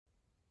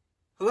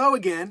Hello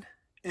again,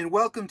 and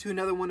welcome to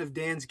another one of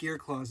Dan's Gear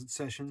Closet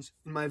sessions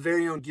in my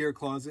very own gear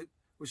closet,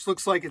 which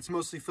looks like it's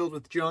mostly filled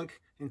with junk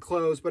and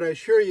clothes, but I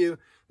assure you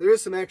there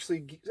is some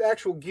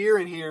actual gear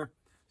in here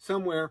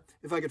somewhere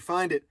if I could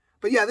find it.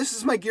 But yeah, this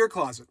is my gear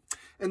closet.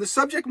 And the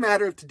subject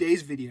matter of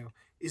today's video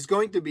is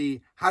going to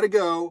be how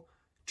to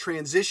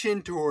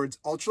transition towards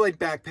ultralight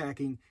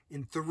backpacking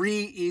in 3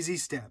 easy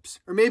steps.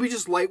 Or maybe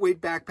just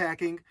lightweight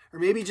backpacking, or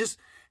maybe just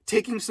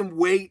taking some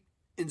weight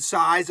and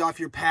size off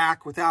your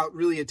pack without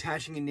really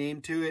attaching a name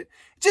to it.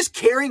 Just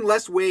carrying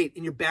less weight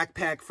in your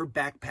backpack for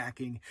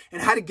backpacking,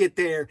 and how to get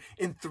there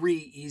in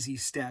 3 easy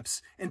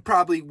steps, and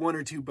probably 1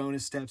 or 2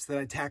 bonus steps that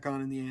I tack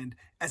on in the end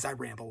as I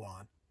ramble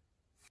on.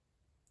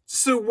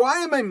 So why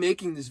am I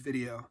making this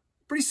video?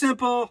 Pretty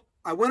simple.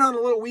 I went on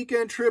a little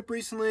weekend trip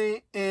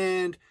recently,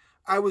 and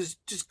I was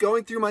just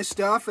going through my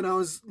stuff, and I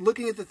was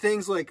looking at the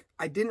things like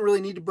I didn't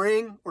really need to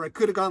bring, or I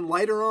could have gone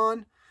lighter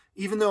on.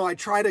 Even though I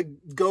try to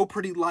go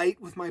pretty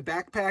light with my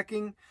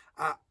backpacking,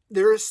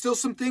 there are still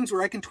some things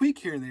where I can tweak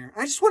here and there.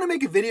 I just want to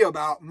make a video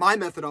about my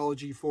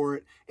methodology for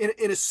it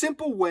in a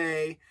simple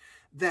way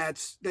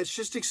that's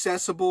just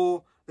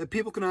accessible, that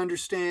people can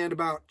understand,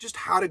 about just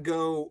how to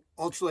go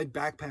ultralight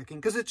backpacking.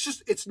 Because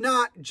it's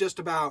not just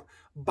about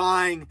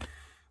buying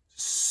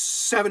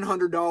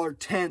 $700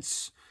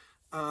 tents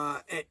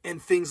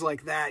and things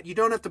like that. You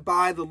don't have to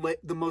buy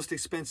the most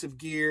expensive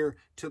gear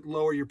to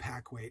lower your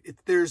pack weight.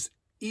 There's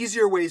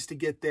easier ways to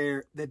get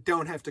there that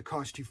don't have to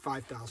cost you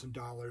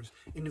 $5,000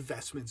 in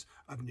investments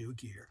of new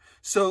gear.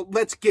 So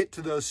let's get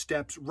to those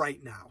steps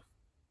right now.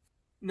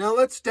 Now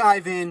let's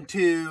dive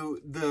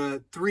into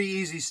the 3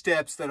 easy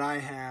steps that I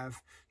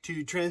have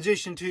to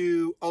transition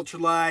to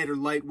ultralight or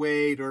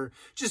lightweight, or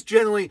just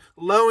generally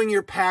lowering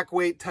your pack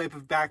weight type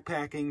of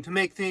backpacking to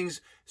make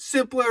things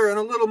simpler and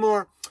a little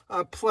more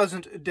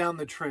pleasant down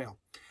the trail.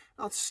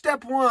 Now,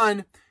 step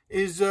 1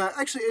 is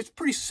actually, it's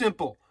pretty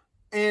simple.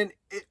 And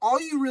all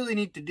you really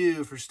need to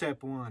do for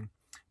step 1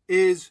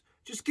 is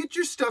just get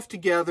your stuff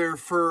together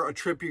for a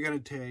trip you're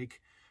going to take.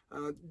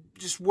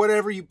 Just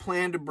whatever you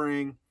plan to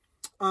bring.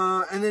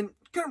 And then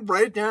kind of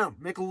write it down.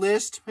 Make a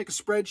list, make a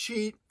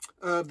spreadsheet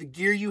of the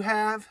gear you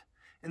have.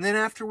 And then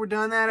after we're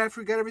done that, after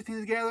we got everything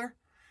together,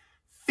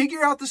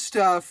 figure out the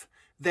stuff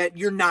that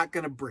you're not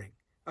going to bring.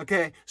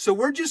 Okay? So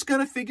we're just going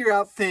to figure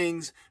out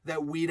things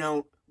that we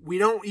don't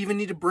even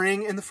need to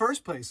bring in the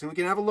first place, and we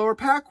can have a lower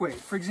pack weight.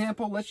 For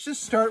example, let's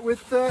just start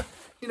with, I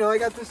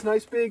got this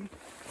nice big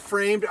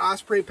framed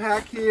Osprey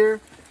pack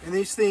here, and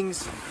these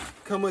things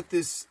come with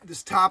this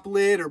top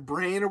lid or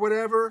brain or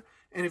whatever.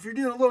 And if you're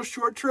doing a little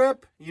short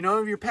trip, you don't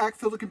have your pack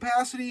filled to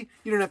capacity,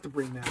 you don't have to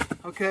bring that,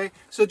 okay?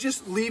 So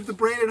just leave the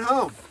brain at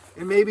home,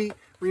 and maybe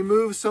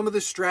remove some of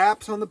the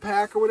straps on the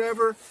pack or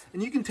whatever,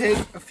 and you can take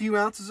a few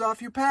ounces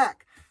off your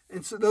pack.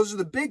 And so those are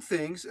the big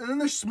things. And then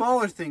there's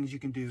smaller things you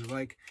can do,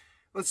 like,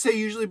 let's say you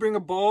usually bring a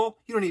bowl.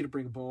 You don't need to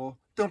bring a bowl.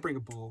 Don't bring a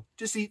bowl.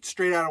 Just eat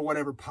straight out of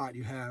whatever pot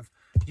you have.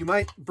 You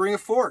might bring a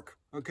fork,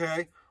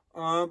 okay?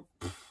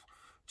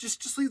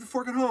 Just leave the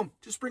fork at home.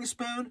 Just bring a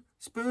spoon.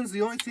 Spoon's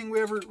the only thing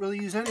we ever really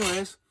use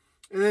anyways.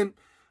 And then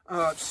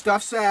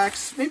stuff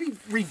sacks. Maybe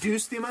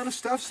reduce the amount of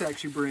stuff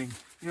sacks you bring.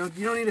 You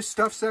don't need a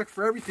stuff sack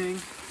for everything.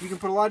 You can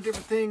put a lot of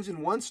different things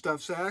in one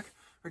stuff sack,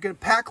 or get a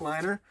pack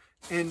liner,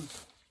 and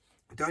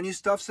don't use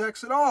stuff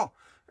sacks at all.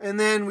 And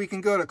then we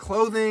can go to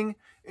clothing.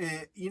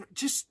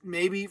 Just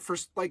maybe for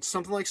like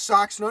something like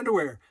socks and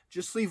underwear,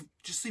 just leave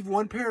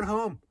 1 pair at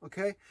home,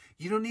 okay?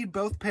 You don't need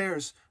both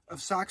pairs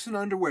of socks and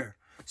underwear.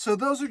 So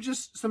those are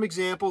just some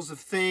examples of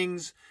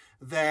things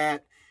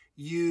that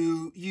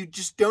you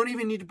just don't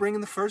even need to bring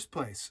in the first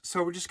place.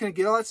 So we're just going to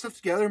get all that stuff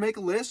together, make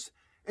a list,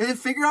 and then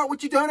figure out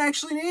what you don't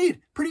actually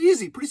need. Pretty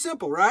easy, pretty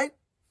simple, right?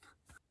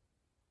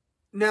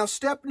 Now,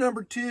 step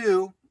number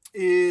 2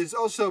 is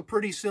also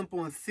pretty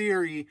simple in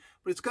theory,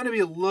 but it's going to be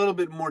a little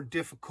bit more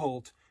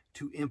difficult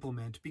to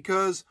implement,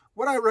 because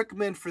what I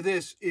recommend for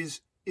this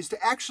is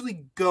to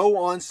actually go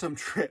on some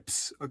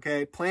trips,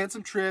 okay? Plan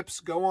some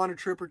trips, go on a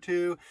trip or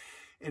 2,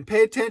 and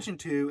pay attention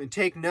to and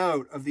take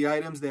note of the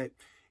items that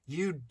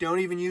you don't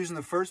even use in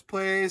the first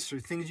place, or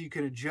things you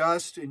can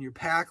adjust in your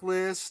pack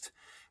list,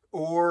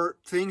 or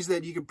things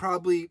that you could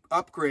probably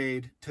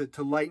upgrade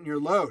to lighten your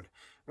load.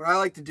 What I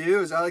like to do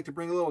is I like to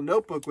bring a little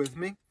notebook with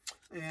me.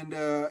 And,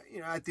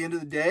 at the end of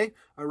the day,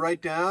 I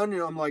write down,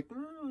 I'm like,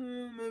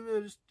 maybe I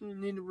just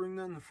need to bring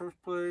that in the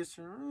first place.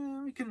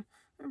 Or we can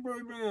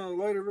probably bring a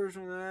lighter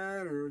version of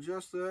that, or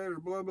adjust that, or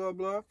blah, blah,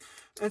 blah.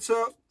 And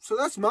so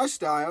that's my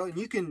style. And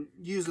you can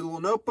use a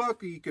little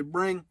notebook, or you could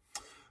bring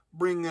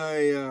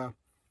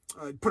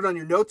put it on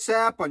your notes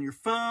app on your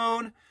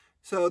phone.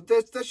 So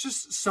that's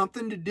just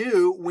something to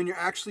do when you're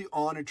actually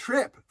on a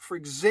trip. For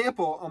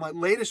example, on my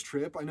latest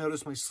trip, I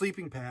noticed my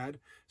sleeping pad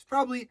is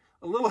probably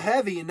a little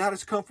heavy and not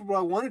as comfortable as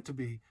I want it to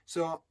be.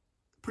 So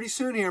pretty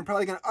soon here, I'm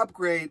probably going to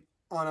upgrade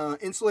on an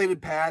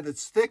insulated pad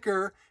that's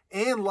thicker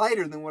and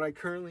lighter than what I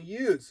currently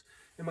use.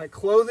 In my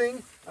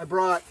clothing, I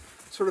brought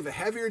sort of a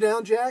heavier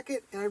down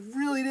jacket, and I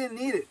really didn't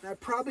need it. And I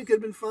probably could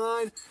have been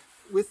fine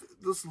with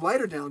this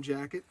lighter down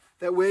jacket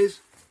that weighs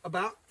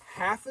about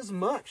half as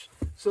much.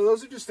 So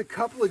those are just a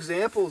couple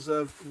examples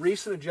of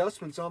recent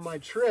adjustments on my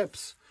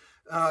trips,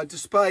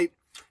 despite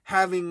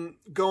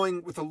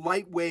going with a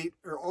lightweight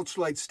or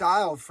ultralight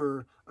style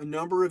for a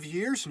number of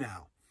years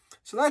now.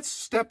 So that's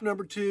step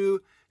number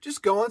 2.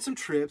 Just go on some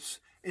trips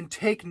and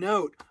take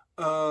note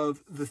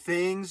of the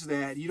things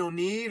that you don't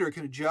need or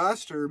can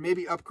adjust or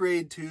maybe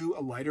upgrade to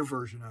a lighter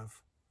version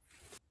of.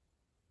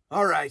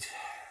 All right,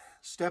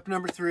 step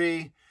number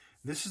 3.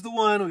 This is the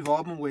one we've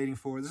all been waiting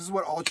for. This is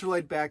what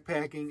ultralight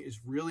backpacking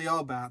is really all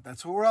about.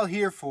 That's what we're all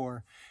here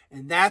for.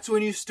 And that's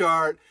when you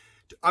start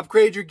to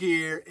upgrade your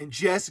gear and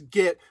just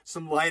get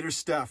some lighter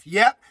stuff.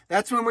 Yep,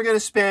 that's when we're going to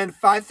spend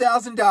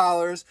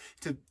 $5,000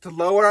 to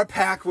lower our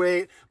pack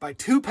weight by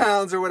 2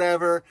 pounds or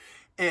whatever.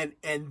 And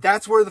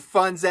that's where the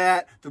fun's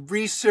at, the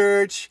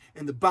research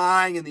and the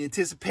buying and the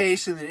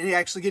anticipation and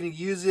actually getting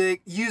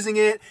using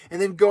it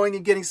and then going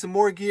and getting some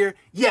more gear.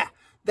 Yeah,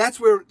 that's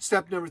where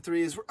step number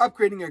 3 is. We're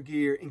upgrading our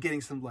gear and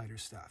getting some lighter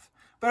stuff.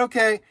 But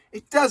okay,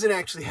 it doesn't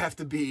actually have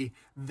to be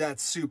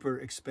that super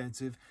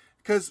expensive,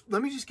 because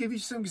let me just give you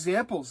some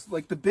examples.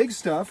 Like the big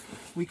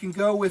stuff, we can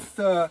go with,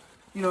 I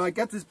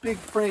got this big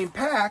frame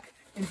pack,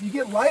 and if you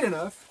get light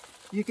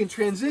enough, you can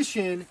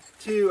transition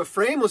to a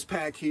frameless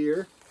pack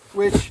here,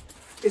 which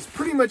is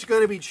pretty much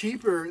going to be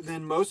cheaper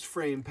than most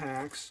frame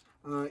packs.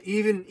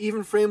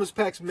 Even frameless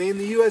packs made in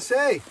the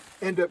USA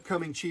end up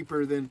coming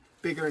cheaper than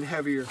bigger and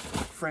heavier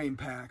frame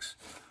packs.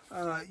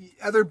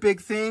 Other big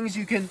things,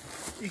 you can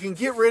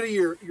get rid of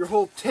your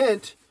whole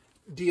tent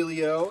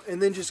dealio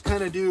and then just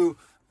kind of do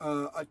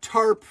a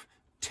tarp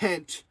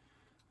tent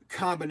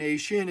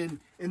combination.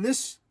 And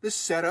this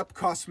setup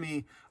cost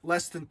me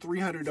less than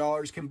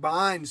 $300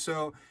 combined.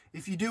 So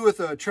if you do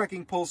with a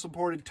trekking pole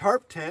supported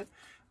tarp tent,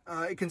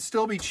 it can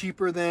still be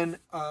cheaper than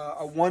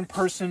a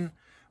one-person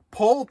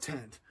pole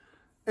tent.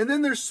 And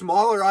then there's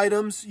smaller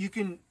items you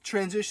can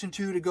transition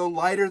to go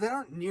lighter that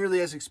aren't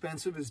nearly as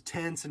expensive as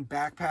tents and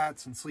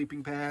backpacks and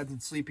sleeping pads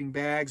and sleeping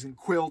bags and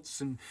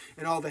quilts and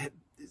all the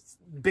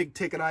big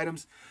ticket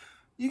items.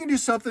 You can do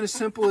something as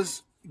simple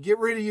as get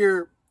rid of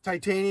your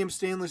titanium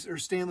stainless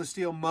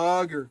steel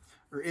mug or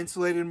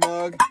insulated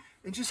mug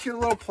and just get a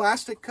little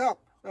plastic cup.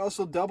 It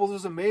also doubles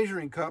as a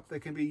measuring cup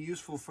that can be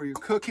useful for your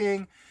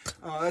cooking.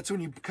 That's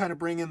when you kind of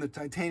bring in the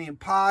titanium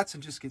pots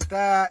and just get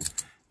that.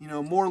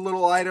 More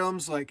little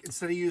items, like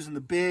instead of using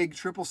the big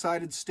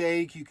triple-sided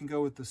steak, you can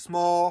go with the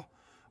small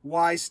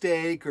Y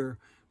steak or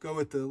go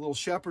with the little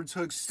shepherd's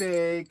hook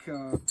steak.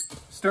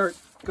 Start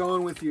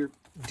going with your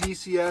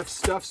DCF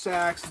stuff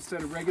sacks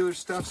instead of regular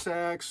stuff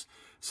sacks.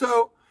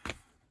 So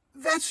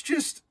that's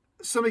just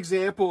some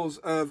examples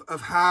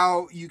of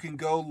how you can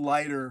go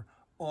lighter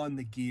on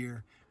the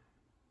gear.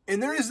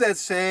 And there is that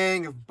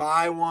saying of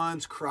buy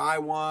once, cry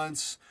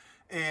once.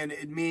 And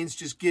it means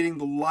just getting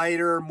the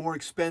lighter, more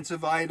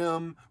expensive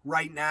item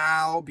right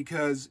now,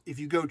 because if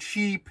you go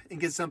cheap and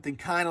get something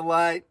kind of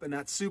light, but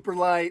not super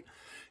light,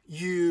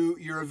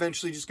 you're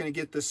eventually just going to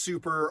get the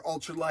super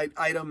ultralight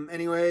item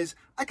anyways.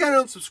 I kind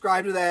of don't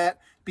subscribe to that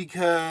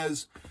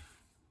because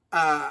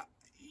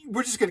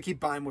we're just going to keep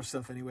buying more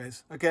stuff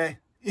anyways, okay?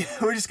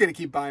 We're just going to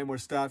keep buying more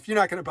stuff. You're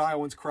not going to buy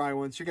once, cry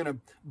once. You're going to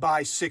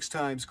buy 6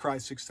 times, cry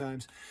 6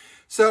 times.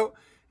 So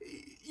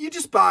you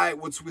just buy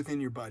what's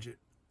within your budget.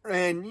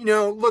 And,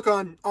 look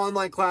on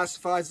online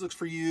classifieds, look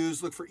for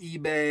used, look for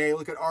eBay,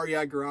 look at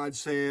REI garage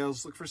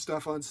sales, look for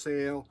stuff on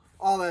sale,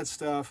 all that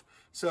stuff.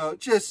 So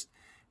just,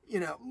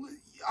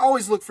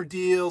 always look for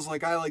deals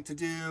like I like to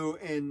do,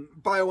 and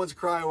buy once,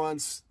 cry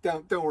once.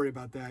 Don't worry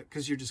about that,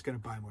 because you're just going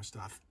to buy more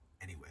stuff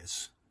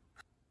anyways.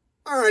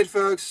 All right,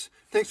 folks,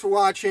 thanks for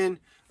watching.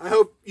 I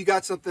hope you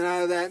got something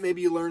out of that.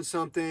 Maybe you learned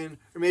something,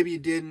 or maybe you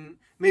didn't.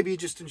 Maybe you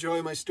just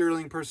enjoy my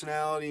sterling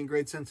personality and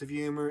great sense of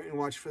humor and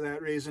watch for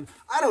that reason.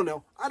 I don't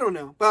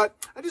know. But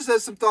I just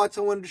had some thoughts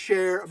I wanted to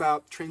share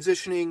about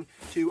transitioning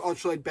to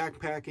ultralight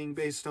backpacking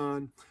based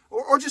on,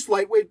 or just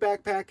lightweight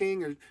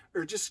backpacking,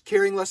 or just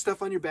carrying less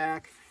stuff on your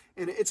back.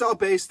 And it's all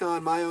based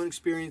on my own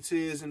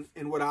experiences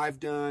and what I've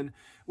done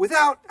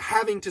without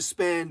having to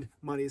spend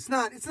money. It's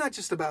not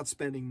just about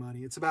spending money.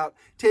 It's about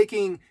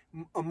taking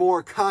a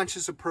more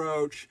conscious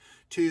approach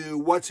to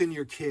what's in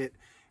your kit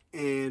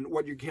and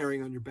what you're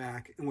carrying on your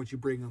back and what you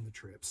bring on the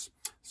trips.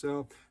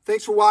 So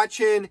thanks for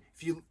watching.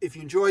 If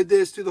you enjoyed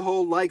this, do the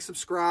whole like,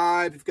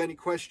 subscribe. If you've got any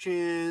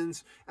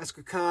questions, ask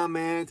a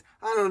comment.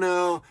 I don't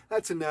know.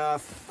 That's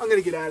enough. I'm going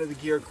to get out of the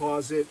gear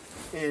closet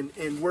and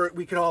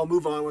we can all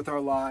move on with our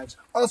lives.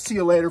 I'll see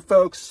you later,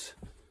 folks.